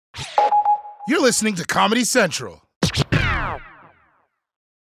You're listening to Comedy Central.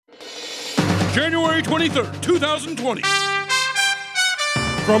 January 23rd, 2020.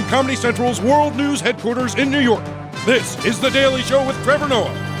 From Comedy Central's World News headquarters in New York, this is The Daily Show with Trevor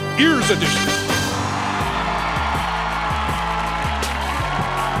Noah, Ears Edition.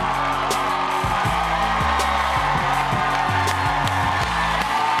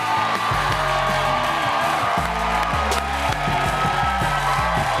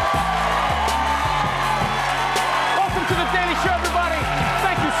 Welcome to The Daily Show, everybody.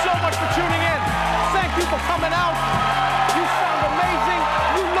 Thank you so much for tuning in. Thank you for coming out. You sound amazing.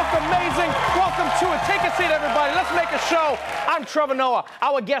 You look amazing. Welcome to it. Take a seat, everybody. Let's make a show. I'm Trevor Noah.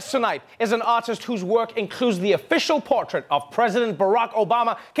 Our guest tonight is an artist whose work includes the official portrait of President Barack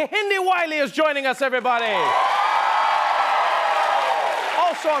Obama. Kehinde Wiley is joining us, everybody.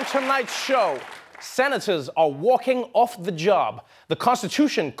 Also on tonight's show, senators are walking off the job. The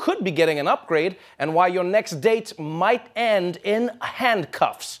Constitution could be getting an upgrade, and why your next date might end in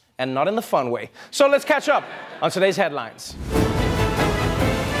handcuffs, and not in the fun way. So let's catch up on today's headlines.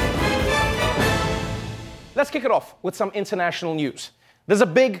 Let's kick it off with some international news. There's a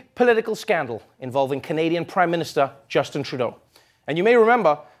big political scandal involving Canadian Prime Minister Justin Trudeau. And you may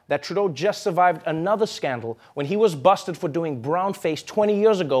remember that Trudeau just survived another scandal when he was busted for doing brownface 20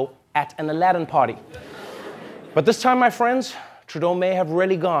 years ago at an Aladdin party. But this time, my friends, Trudeau may have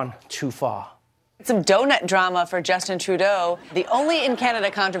really gone too far. Some donut drama for Justin Trudeau. The Only in Canada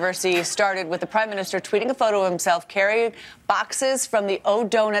controversy started with the Prime Minister tweeting a photo of himself carrying boxes from the O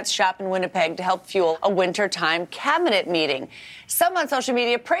Donuts shop in Winnipeg to help fuel a wintertime cabinet meeting. Some on social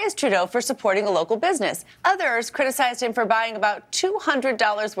media praised Trudeau for supporting a local business. Others criticized him for buying about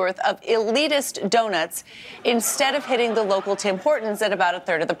 $200 worth of elitist donuts instead of hitting the local Tim Hortons at about a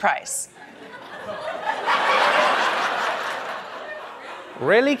third of the price.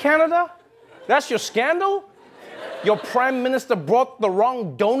 Really, Canada? That's your scandal? Your prime minister brought the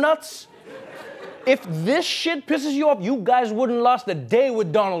wrong donuts? If this shit pisses you off, you guys wouldn't last a day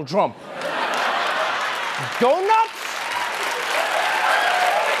with Donald Trump. Donuts?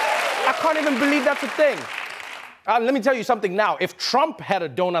 I can't even believe that's a thing. Let me tell you something now. If Trump had a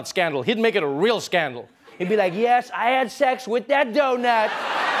donut scandal, he'd make it a real scandal. He'd be like, yes, I had sex with that donut,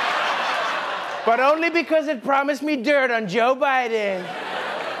 but only because it promised me dirt on Joe Biden.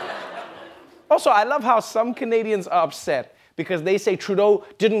 Also, I love how some Canadians are upset because they say Trudeau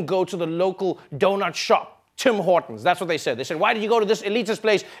didn't go to the local donut shop, Tim Hortons. That's what they said. They said, why did you go to this elitist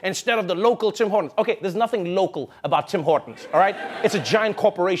place instead of the local Tim Hortons? Okay, there's nothing local about Tim Hortons, all right? It's a giant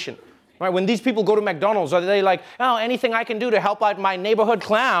corporation. Right? When these people go to McDonald's, are they like, oh, anything I can do to help out my neighborhood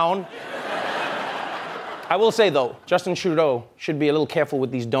clown? I will say, though, Justin Trudeau should be a little careful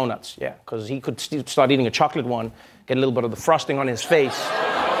with these donuts, yeah, because he could start eating a chocolate one, get a little bit of the frosting on his face.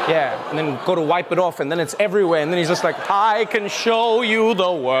 Yeah, and then go to wipe it off, and then it's everywhere, and then he's just like, I can show you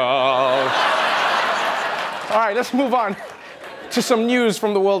the world. All right, let's move on to some news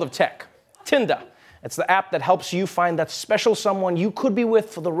from the world of tech. Tinder. It's the app that helps you find that special someone you could be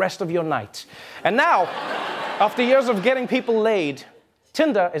with for the rest of your night. And now, after years of getting people laid,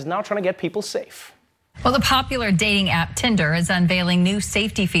 Tinder is now trying to get people safe. Well, the popular dating app Tinder is unveiling new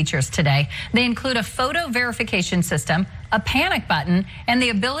safety features today. They include a photo verification system, a panic button, and the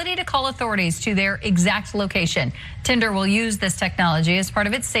ability to call authorities to their exact location. Tinder will use this technology as part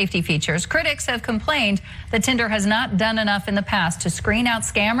of its safety features. Critics have complained that Tinder has not done enough in the past to screen out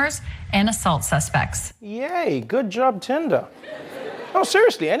scammers and assault suspects. Yay, good job, Tinder. No,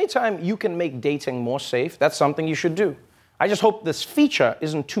 seriously, anytime you can make dating more safe, that's something you should do. I just hope this feature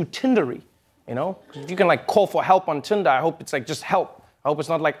isn't too Tindery. You know, if you can like call for help on Tinder, I hope it's like just help. I hope it's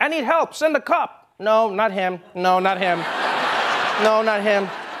not like, I need help, send a cop. No, not him. No, not him. No, not him.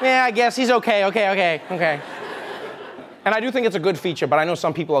 Yeah, I guess he's okay. And I do think it's a good feature, but I know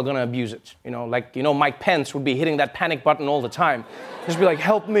some people are gonna abuse it. Mike Pence would be hitting that panic button all the time. Just be like,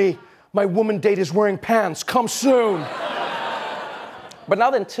 help me, my woman date is wearing pants, come soon. But now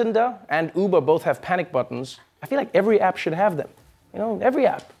that Tinder and Uber both have panic buttons, I feel like every app should have them. Every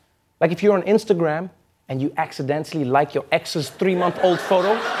app. Like if you're on Instagram and you accidentally like your ex's 3-month-old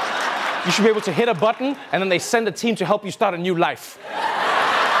photo, you should be able to hit a button and then they send a team to help you start a new life.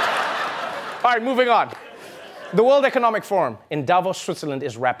 All right, moving on. The World Economic Forum in Davos, Switzerland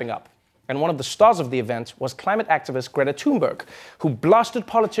is wrapping up. And one of the stars of the event was climate activist Greta Thunberg, who blasted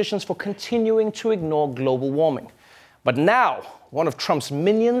politicians for continuing to ignore global warming. But now, one of Trump's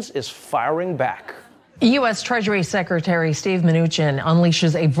minions is firing back. U.S. Treasury Secretary Steve Mnuchin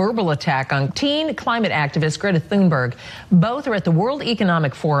unleashes a verbal attack on teen climate activist Greta Thunberg. Both are at the World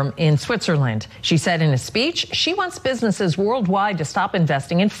Economic Forum in Switzerland. She said in a speech she wants businesses worldwide to stop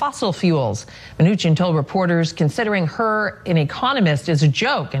investing in fossil fuels. Mnuchin told reporters considering her an economist is a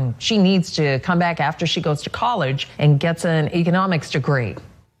joke and she needs to come back after she goes to college and gets an economics degree.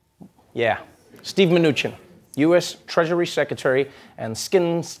 Yeah, Steve Mnuchin, U.S. Treasury Secretary and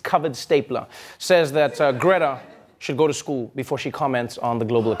skin-covered stapler, says that Greta should go to school before she comments on the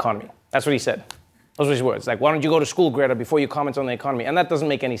global economy. That's what he said. Those were his words. Like, why don't you go to school, Greta, before you comment on the economy? And that doesn't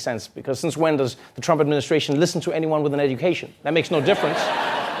make any sense, because since when does the Trump administration listen to anyone with an education? That makes no difference.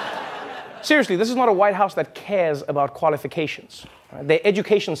 Seriously, this is not a White House that cares about qualifications. Right? Their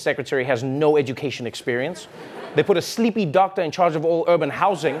education secretary has no education experience. They put a sleepy doctor in charge of all urban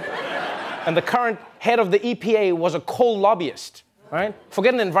housing. And the current head of the EPA was a coal lobbyist, right?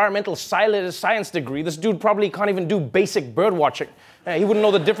 Forget an environmental science degree. This dude probably can't even do basic bird watching. He wouldn't know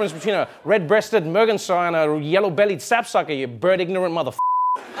the difference between a red-breasted merganser and a yellow-bellied sapsucker, you bird-ignorant motherfucker.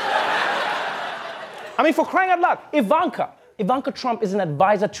 I mean, for crying out loud, Ivanka Trump is an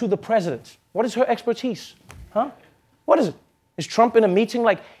advisor to the president. What is her expertise? Huh? What is it? Is Trump in a meeting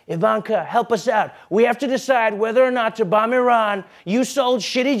like, Ivanka, help us out. We have to decide whether or not to bomb Iran. You sold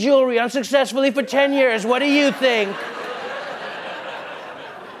shitty jewelry unsuccessfully for 10 years. What do you think?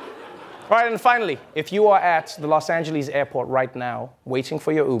 All right, and finally, if you are at the Los Angeles airport right now, waiting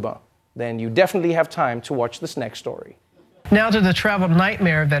for your Uber, then you definitely have time to watch this next story. Now to the travel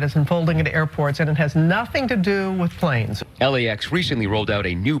nightmare that is unfolding at airports, and it has nothing to do with planes. LAX recently rolled out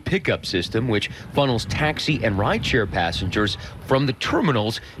a new pickup system which funnels taxi and rideshare passengers from the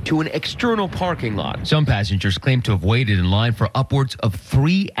terminals to an external parking lot. Some passengers claim to have waited in line for upwards of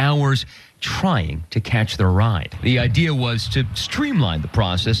 3 hours trying to catch their ride. The idea was to streamline the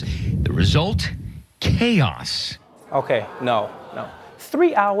process. The result? Chaos. Okay, no.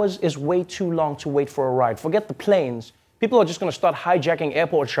 3 hours is way too long to wait for a ride. Forget the planes. People are just going to start hijacking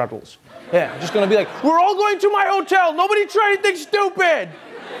airport shuttles. Yeah, just going to be like, we're all going to my hotel. Nobody try anything stupid.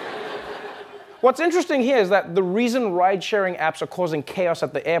 What's interesting here is that the reason ride-sharing apps are causing chaos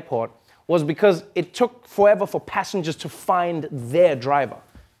at the airport was because it took forever for passengers to find their driver.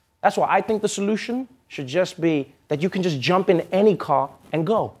 That's why I think the solution should just be that you can just jump in any car and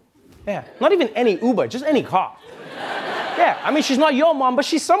go. Yeah, not even any Uber, just any car. Yeah, I mean, she's not your mom, but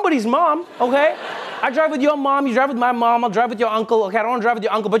she's somebody's mom, okay? I drive with your mom, you drive with my mom, I'll drive with your uncle. Okay, I don't want to drive with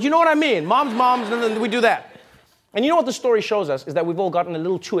your uncle, but you know what I mean. Moms, and then we do that. And you know what the story shows us is that we've all gotten a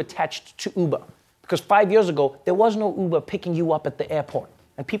little too attached to Uber. Because 5 years ago, there was no Uber picking you up at the airport.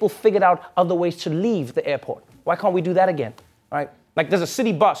 And people figured out other ways to leave the airport. Why can't we do that again, right? Like there's a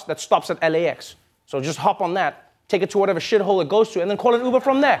city bus that stops at LAX. So just hop on that, take it to whatever shithole it goes to, and then call an Uber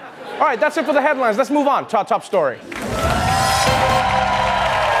from there. All right, that's it for the headlines. Let's move on to our top story.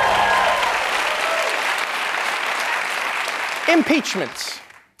 Impeachment.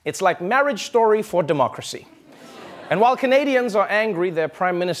 It's like Marriage Story for democracy. And while Canadians are angry their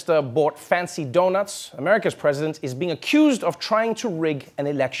prime minister bought fancy donuts, America's president is being accused of trying to rig an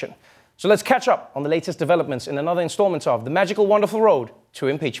election. So let's catch up on the latest developments in another installment of The Magical Wonderful Road to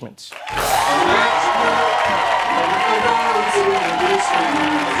Impeachment. It's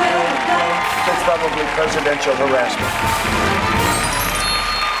probably presidential harassment.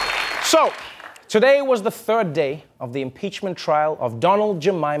 So, today was the third day of the impeachment trial of Donald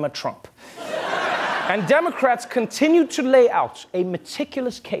Jemima Trump. And Democrats continue to lay out a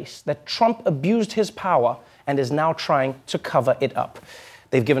meticulous case that Trump abused his power and is now trying to cover it up.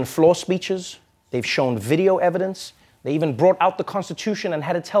 They've given floor speeches, they've shown video evidence, they even brought out the Constitution and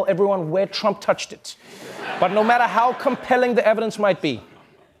had to tell everyone where Trump touched it. But no matter how compelling the evidence might be,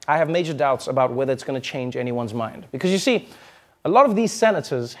 I have major doubts about whether it's going to change anyone's mind. Because you see, a lot of these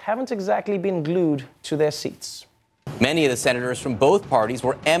senators haven't exactly been glued to their seats. Many of the senators from both parties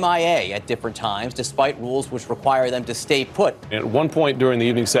were MIA at different times, despite rules which require them to stay put. At one point during the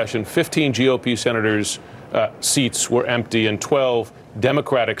evening session, 15 GOP senators' seats were empty and 12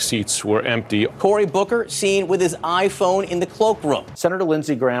 Democratic seats were empty. Cory Booker seen with his iPhone in the cloakroom. Senator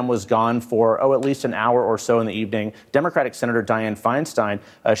Lindsey Graham was gone for, at least an hour or so in the evening. Democratic Senator Dianne Feinstein,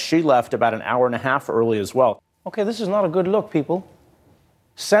 she left about an hour and a half early as well. Okay, this is not a good look, people.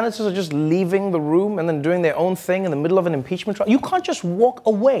 Senators are just leaving the room and then doing their own thing in the middle of an impeachment trial. You can't just walk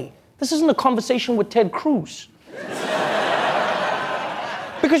away. This isn't a conversation with Ted Cruz.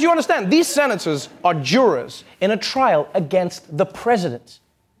 Because you understand, these senators are jurors in a trial against the president.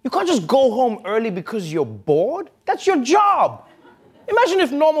 You can't just go home early because you're bored. That's your job. Imagine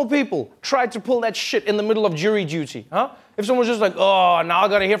if normal people tried to pull that shit in the middle of jury duty, huh? If someone was just like, oh, now I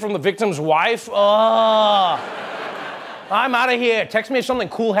gotta hear from the victim's wife? Oh, I'm out of here. Text me if something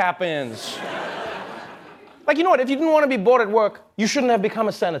cool happens. Like, you know what? If you didn't want to be bored at work, you shouldn't have become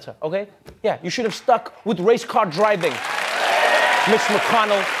a senator, okay? Yeah, you should have stuck with race car driving, Mitch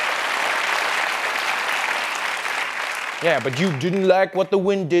McConnell. Yeah, but you didn't like what the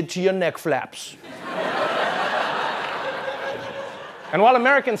wind did to your neck flaps. And while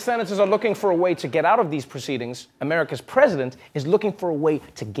American senators are looking for a way to get out of these proceedings, America's president is looking for a way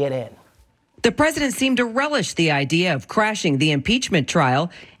to get in. The president seemed to relish the idea of crashing the impeachment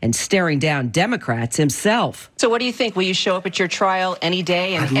trial and staring down Democrats himself. So what do you think? Will you show up at your trial any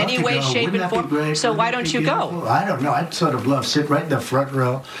day in any way, shape, and form? So why don't you go? I don't know. I'd sort of love to sit right in the front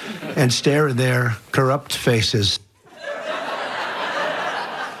row and stare at their corrupt faces.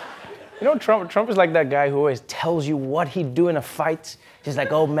 You know, Trump is like that guy who always tells you what he'd do in a fight. He's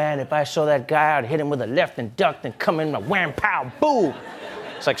like, oh man, if I saw that guy, I'd hit him with a left and duck and come in, wham, pow, boom.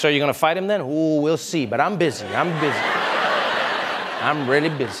 It's like, so you're gonna fight him then? Ooh, we'll see, but I'm busy. I'm really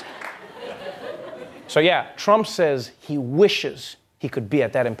busy. So yeah, Trump says he wishes he could be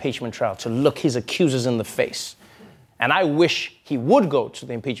at that impeachment trial to look his accusers in the face. And I wish he would go to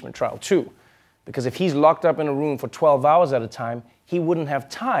the impeachment trial too, because if he's locked up in a room for 12 hours at a time, he wouldn't have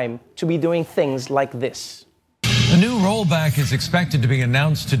time to be doing things like this. A new rollback is expected to be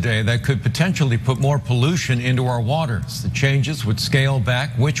announced today that could potentially put more pollution into our waters. The changes would scale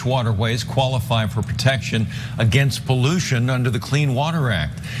back which waterways qualify for protection against pollution under the Clean Water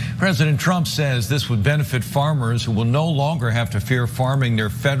Act. President Trump says this would benefit farmers who will no longer have to fear farming their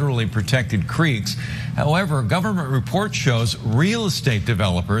federally protected creeks. However, a government report shows real estate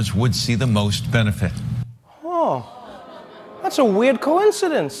developers would see the most benefit. Oh, that's a weird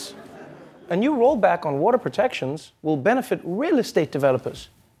coincidence. A new rollback on water protections will benefit real estate developers.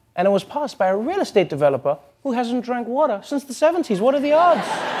 And it was passed by a real estate developer who hasn't drank water since the 70s. What are the odds?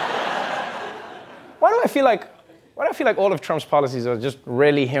 Why do I feel like all of Trump's policies are just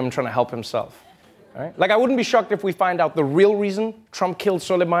really him trying to help himself? Right? Like, I wouldn't be shocked if we find out the real reason Trump killed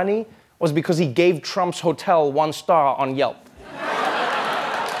Soleimani was because he gave Trump's hotel 1 star on Yelp.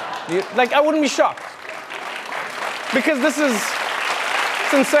 Like, I wouldn't be shocked. Because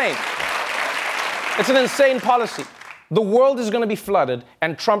it's insane. It's an insane policy. The world is going to be flooded,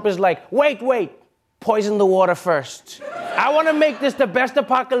 and Trump is like, wait, poison the water first. I want to make this the best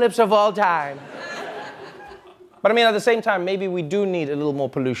apocalypse of all time. But I mean, at the same time, maybe we do need a little more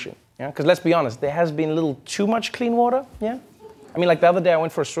pollution. Yeah? Because let's be honest, there has been a little too much clean water. Yeah? I mean, like the other day I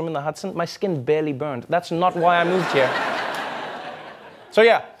went for a swim in the Hudson. My skin barely burned. That's not why I moved here. So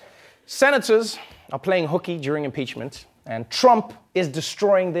yeah, senators are playing hooky during impeachment, and Trump is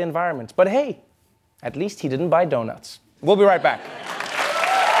destroying the environment. But hey, at least he didn't buy donuts. We'll be right back.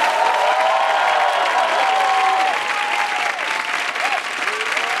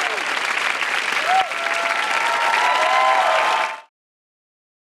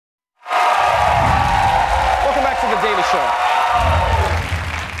 Welcome back to The Daily Show.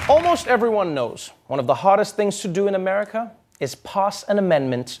 Almost everyone knows one of the hardest things to do in America is pass an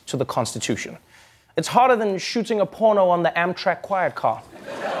amendment to the Constitution. It's harder than shooting a porno on the Amtrak quiet car.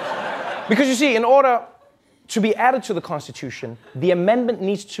 Because you see, in order to be added to the Constitution, the amendment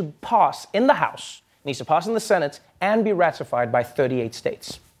needs to pass in the House, needs to pass in the Senate, and be ratified by 38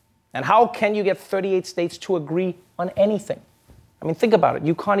 states. And how can you get 38 states to agree on anything? I mean, think about it.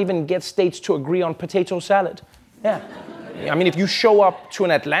 You can't even get states to agree on potato salad. Yeah. I mean, if you show up to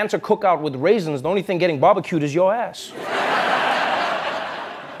an Atlanta cookout with raisins, the only thing getting barbecued is your ass.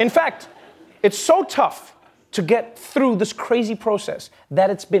 In fact, it's so tough to get through this crazy process that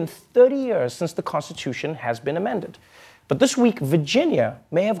it's been 30 years since the Constitution has been amended. But this week, Virginia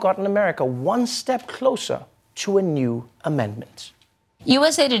may have gotten America one step closer to a new amendment.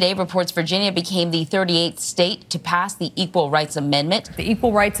 USA Today reports Virginia became the 38th state to pass the Equal Rights Amendment. The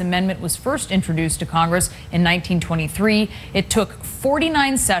Equal Rights Amendment was first introduced to Congress in 1923. It took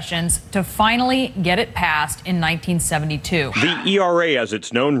 49 sessions to finally get it passed in 1972. The ERA, as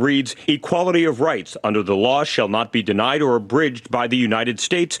it's known, reads, "Equality of rights under the law shall not be denied or abridged by the United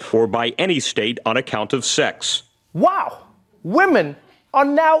States or by any state on account of sex." Wow! Women are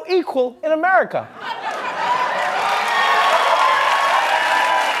now equal in America.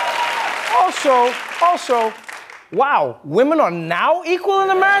 Also, wow, women are now equal in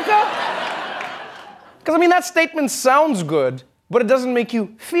America? Because, I mean, that statement sounds good, but it doesn't make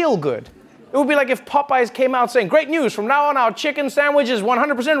you feel good. It would be like if Popeyes came out saying, "Great news, from now on our chicken sandwich is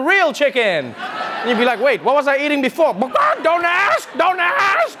 100% real chicken." And you'd be like, "Wait, what was I eating before?" Don't ask!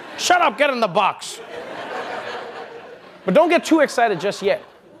 Shut up, get in the box. But don't get too excited just yet,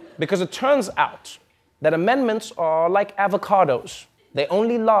 because it turns out that amendments are like avocados. They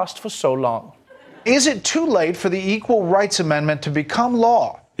only last for so long. Is it too late for the Equal Rights Amendment to become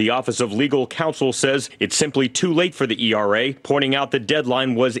law? The Office of Legal Counsel says it's simply too late for the ERA, pointing out the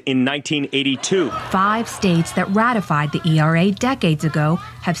deadline was in 1982. 5 states that ratified the ERA decades ago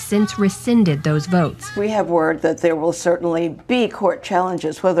have since rescinded those votes. We have word that there will certainly be court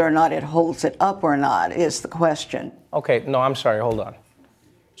challenges. Whether or not it holds it up or not is the question. Okay, no, I'm sorry, hold on.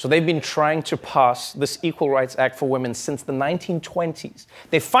 So they've been trying to pass this Equal Rights Act for women since the 1920s.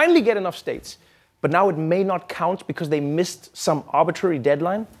 They finally get enough states, but now it may not count because they missed some arbitrary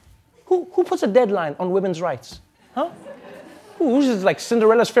deadline. Who puts a deadline on women's rights? Huh? Who's this, like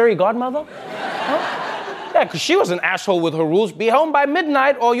Cinderella's fairy godmother? Huh? Yeah, because she was an asshole with her rules. Be home by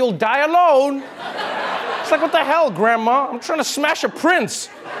midnight or you'll die alone. It's like, what the hell, Grandma? I'm trying to smash a prince.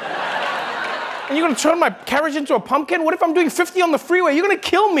 And you're gonna turn my carriage into a pumpkin? What if I'm doing 50 on the freeway? You're gonna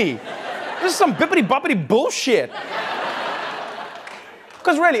kill me. This is some bippity-boppity bullshit.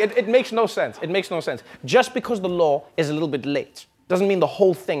 Because really, it makes no sense. It makes no sense. Just because the law is a little bit late doesn't mean the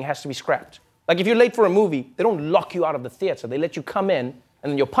whole thing has to be scrapped. Like if you're late for a movie, they don't lock you out of the theater. They let you come in,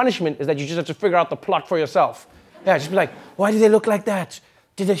 and then your punishment is that you just have to figure out the plot for yourself. Yeah, just be like, why do they look like that?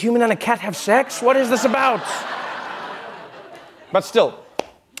 Did a human and a cat have sex? What is this about? But still,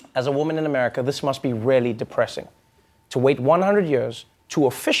 as a woman in America, this must be really depressing. To wait 100 years to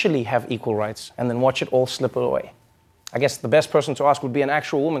officially have equal rights and then watch it all slip away. I guess the best person to ask would be an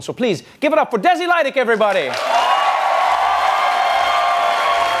actual woman. So please, give it up for Desi Leidick, everybody.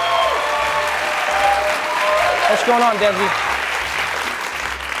 What's going on, Desi?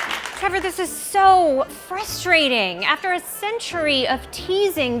 Trevor, this is so frustrating. After a century of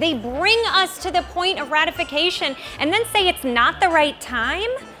teasing, they bring us to the point of ratification and then say it's not the right time?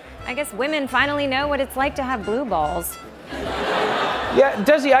 I guess women finally know what it's like to have blue balls. Yeah,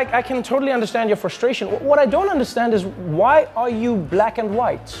 Desi, I can totally understand your frustration. What I don't understand is why are you black and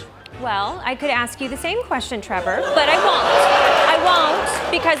white? Well, I could ask you the same question, Trevor, but I won't. I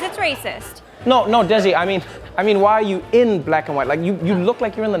won't because it's racist. No, Desi, I mean, why are you in black and white? Like, you look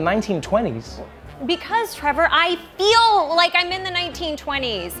like you're in the 1920s. Because, Trevor, I feel like I'm in the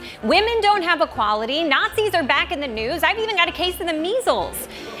 1920s. Women don't have equality. Nazis are back in the news. I've even got a case of the measles.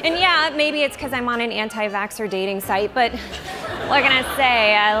 And yeah, maybe it's because I'm on an anti-vaxxer dating site, but what can I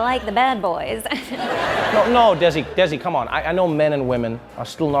say? I like the bad boys. No, Desi, come on. I know men and women are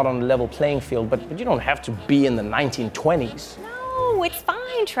still not on a level playing field, but you don't have to be in the 1920s. No, it's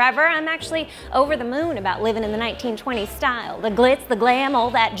fine, Trevor. I'm actually over the moon about living in the 1920s style. The glitz, the glam,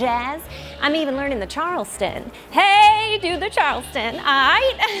 all that jazz. I'm even learning the Charleston. Hey, do the Charleston, all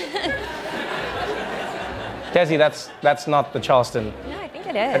right? Desi, that's not the Charleston. No, I think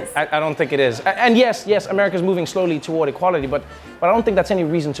it is. I don't think it is. And yes, America's moving slowly toward equality, but I don't think that's any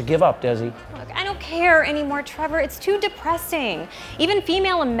reason to give up, Desi. Look, I don't care anymore, Trevor. It's too depressing. Even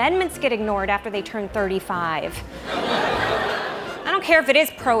female amendments get ignored after they turn 35. I don't care if it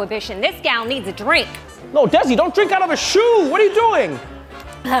is prohibition. This gal needs a drink. No, Desi, don't drink out of a shoe. What are you doing?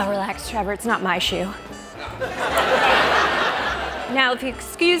 Oh, relax, Trevor. It's not my shoe. Now, if you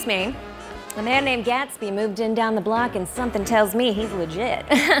excuse me, a man named Gatsby moved in down the block and something tells me he's legit.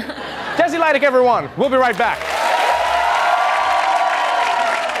 Desi Leidick, everyone. We'll be right back.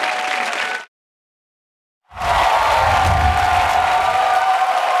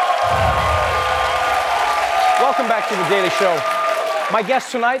 Welcome back to The Daily Show. My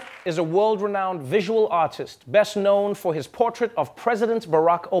guest tonight is a world-renowned visual artist, best known for his portrait of President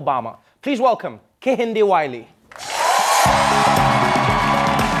Barack Obama. Please welcome Kehinde Wiley.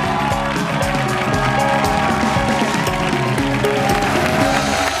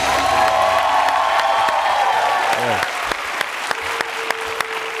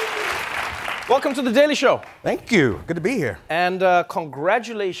 Welcome to The Daily Show. Thank you. Good to be here. And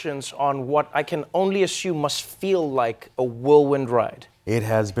congratulations on what I can only assume must feel like a whirlwind ride. It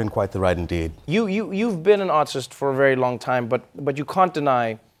has been quite the ride indeed. You've been an artist for a very long time, but you can't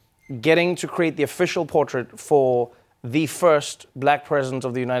deny getting to create the official portrait for the first black president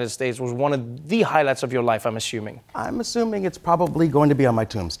of the United States was one of the highlights of your life, I'm assuming. I'm assuming it's probably going to be on my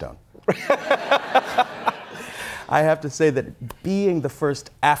tombstone. I have to say that being the first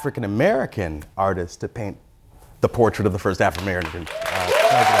African-American artist to paint the portrait of the first African-American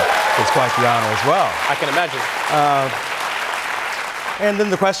president is quite the honor as well. I can imagine. And then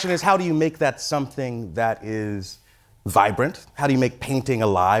the question is, how do you make that something that is vibrant? How do you make painting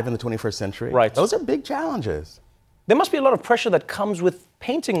alive in the 21st century? Right. Those are big challenges. There must be a lot of pressure that comes with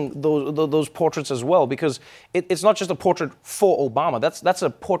painting those portraits as well, because it's not just a portrait for Obama. That's a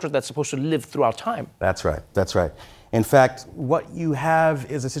portrait that's supposed to live throughout time. That's right. That's right. In fact, what you have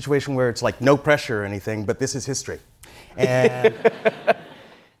is a situation where it's like no pressure or anything, but this is history. And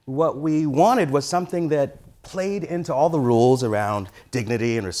what we wanted was something that played into all the rules around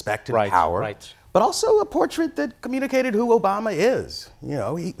dignity and respect and power, but also a portrait that communicated who Obama is. You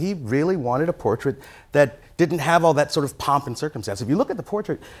know, he really wanted a portrait that didn't have all that sort of pomp and circumstance. If you look at the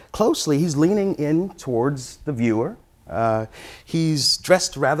portrait closely, he's leaning in towards the viewer. He's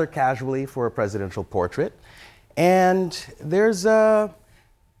dressed rather casually for a presidential portrait. And there's a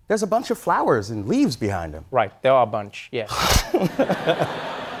bunch of flowers and leaves behind him. Right, there are a bunch, yes.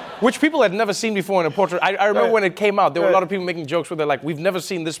 Which people had never seen before in a portrait. I remember when it came out, there were a lot of people making jokes where they're like, we've never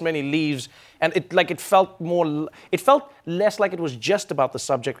seen this many leaves. And it felt less like it was just about the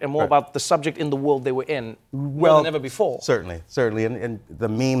subject and more about the subject in the world they were in, more than ever before. Certainly. And the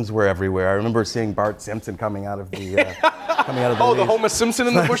memes were everywhere. I remember seeing Bart Simpson coming out of the Oh, the Homer Simpson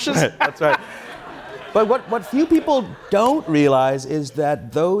in the bushes? That's right. But what few people don't realize is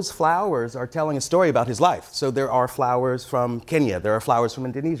that those flowers are telling a story about his life. So there are flowers from Kenya, there are flowers from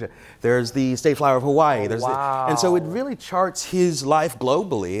Indonesia, there's the state flower of Hawaii. And so it really charts his life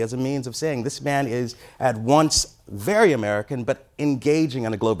globally as a means of saying this man is at once very American, but engaging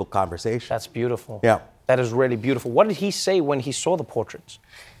in a global conversation. That's beautiful. Yeah. That is really beautiful. What did he say when he saw the portraits?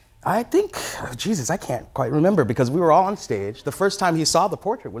 I think, Jesus, I can't quite remember because we were all on stage. The first time he saw the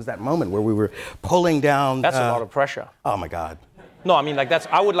portrait was that moment where we were pulling down. That's a lot of pressure. Oh my God. No, I mean, like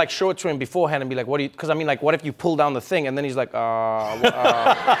I would like show it to him beforehand and be like, what do you, because I mean, like, what if you pull down the thing and then he's like,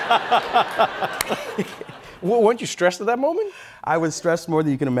 Weren't you stressed at that moment? I was stressed more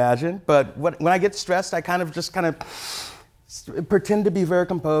than you can imagine, but when I get stressed, I kind of pretend to be very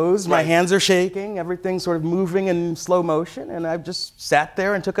composed. My hands are shaking, everything's sort of moving in slow motion, and I just sat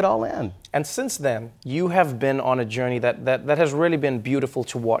there and took it all in. And since then, you have been on a journey that has really been beautiful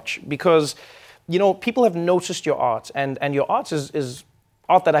to watch because, you know, people have noticed your art, and your art is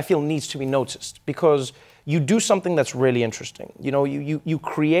art that I feel needs to be noticed because you do something that's really interesting. You know, you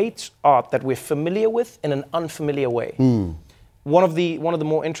create art that we're familiar with in an unfamiliar way. One of the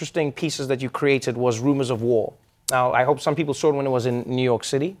more interesting pieces that you created was Rumors of War. Now, I hope some people saw it when it was in New York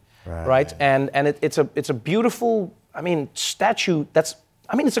City, right? And it's a beautiful, statue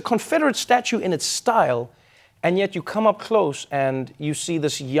it's a Confederate statue in its style, and yet you come up close and you see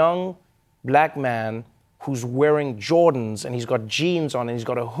this young black man who's wearing Jordans and he's got jeans on and he's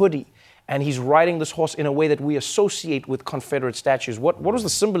got a hoodie and he's riding this horse in a way that we associate with Confederate statues. What was the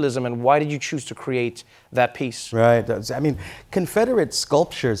symbolism and why did you choose to create that piece? Right. I mean, Confederate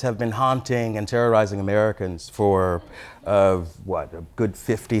sculptures have been haunting and terrorizing Americans for, a good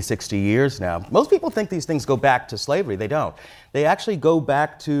 50, 60 years now. Most people think these things go back to slavery. They don't. They actually go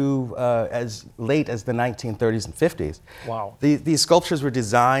back to as late as the 1930s and 50s. Wow. These sculptures were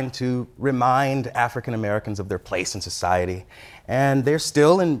designed to remind African Americans of their place in society. And they're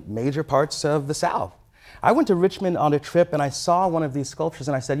still in major parts of the South. I went to Richmond on a trip and I saw one of these sculptures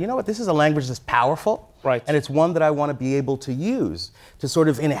and I said, you know what, this is a language that's powerful. Right. And it's one that I want to be able to use, to sort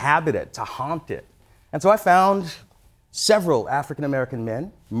of inhabit it, to haunt it. And so I found several African American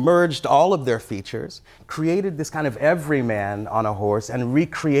men, merged all of their features, created this kind of everyman on a horse and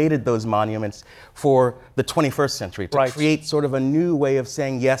recreated those monuments for the 21st century to create sort of a new way of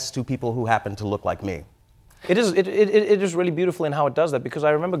saying yes to people who happen to look like me. It is really beautiful in how it does that because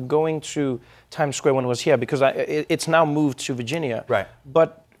I remember going to Times Square when it was here because it's now moved to Virginia. Right.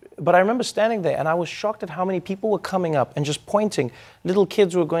 But I remember standing there and I was shocked at how many people were coming up and just pointing. Little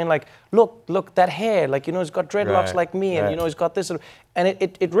kids were going like, look, that hair, like, you know, it's got dreadlocks like me and, you know, it's got this. And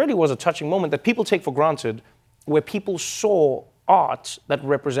it really was a touching moment that people take for granted where people saw art that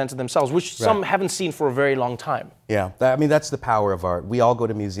represented themselves, which some haven't seen for a very long time. Yeah, that's the power of art. We all go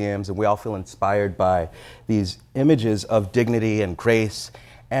to museums and we all feel inspired by these images of dignity and grace.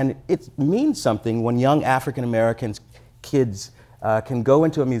 And it means something when young African American kids can go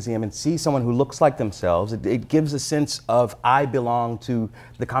into a museum and see someone who looks like themselves. It gives a sense of I belong to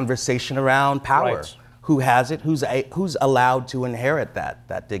the conversation around power. Who has it? Who's allowed to inherit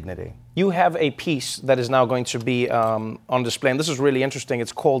that dignity? You have a piece that is now going to be on display, and this is really interesting.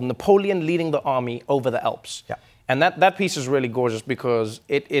 It's called Napoleon Leading the Army Over the Alps. Yeah. And that piece is really gorgeous because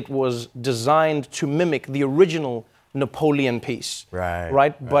it was designed to mimic the original Napoleon piece.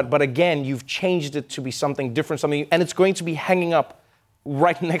 Right? But again, you've changed it to be something different, and it's going to be hanging up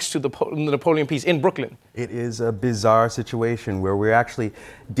right next to the Napoleon piece in Brooklyn. It is a bizarre situation where we're actually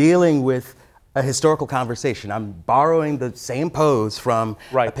dealing with a historical conversation. I'm borrowing the same pose from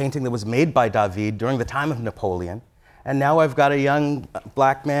a painting that was made by David during the time of Napoleon. And now I've got a young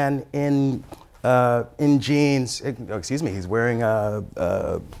black man in jeans, he's wearing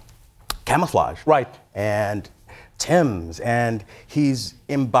camouflage. Right. And Timbs, and he's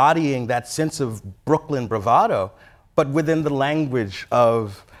embodying that sense of Brooklyn bravado, but within the language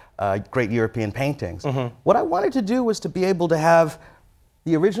of great European paintings. What I wanted to do was to be able to have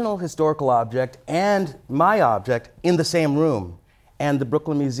the original historical object and my object in the same room, and the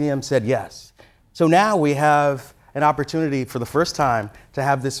Brooklyn Museum said yes. So now we have an opportunity for the first time to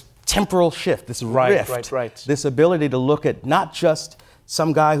have this temporal shift, this rift, this ability to look at not just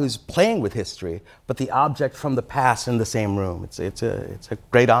some guy who's playing with history, but the object from the past in the same room. It's a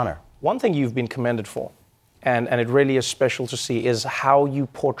great honor. One thing you've been commended for, and it really is special to see, is how you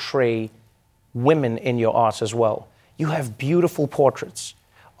portray women in your art as well. You have beautiful portraits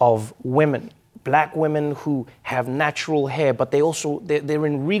of women, black women who have natural hair, but they're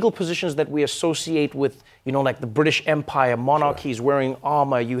in regal positions that we associate with, like the British Empire, monarchies wearing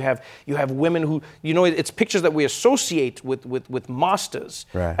armor. You have women who, it's pictures that we associate with masters,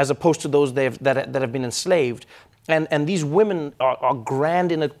 as opposed to those that have been enslaved. And these women are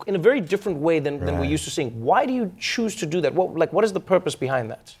grand in a very different way than we're used to seeing. Why do you choose to do that? What is the purpose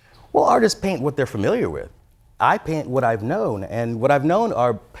behind that? Well, artists paint what they're familiar with. I paint what I've known, and what I've known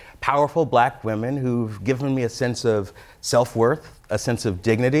are powerful black women who've given me a sense of self-worth, a sense of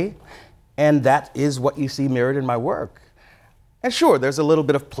dignity, and that is what you see mirrored in my work. And sure, there's a little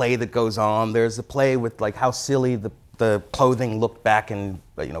bit of play that goes on. There's a play with like how silly the clothing looked back in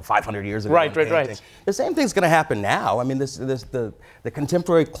 500 years ago. Right. The same thing's going to happen now. I mean, the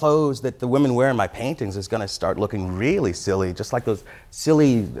contemporary clothes that the women wear in my paintings is going to start looking really silly, just like those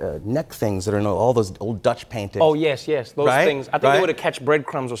silly neck things that are in all those old Dutch paintings. Oh yes, those things. I think they were to catch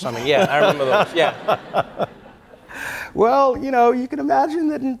breadcrumbs or something. Yeah, I remember those. Yeah. Well, you can imagine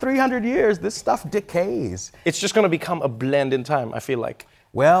that in 300 years, this stuff decays. It's just going to become a blend in time, I feel like.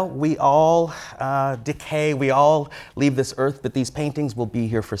 Well, we all decay, we all leave this earth, but these paintings will be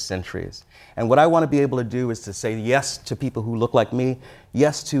here for centuries. And what I want to be able to do is to say yes to people who look like me,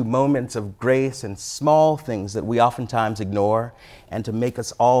 yes to moments of grace and small things that we oftentimes ignore, and to make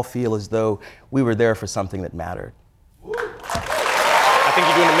us all feel as though we were there for something that mattered. I think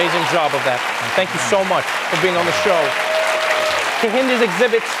you do an amazing job of that. Thank you so much for being on the show. Kehinde's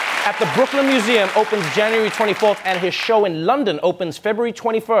exhibit at the Brooklyn Museum opens January 24th, and his show in London opens February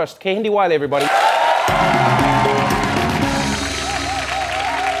 21st. Kehinde Wiley, everybody.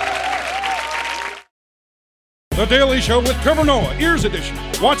 The Daily Show with Trevor Noah, Ears Edition.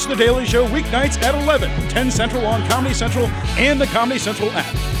 Watch The Daily Show weeknights at 11, 10 Central on Comedy Central and the Comedy Central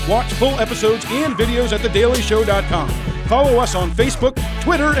app. Watch full episodes and videos at thedailyshow.com. Follow us on Facebook,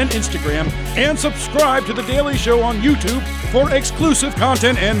 Twitter, and Instagram, and subscribe to The Daily Show on YouTube for exclusive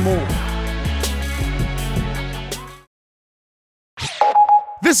content and more.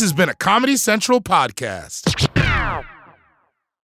 This has been a Comedy Central podcast.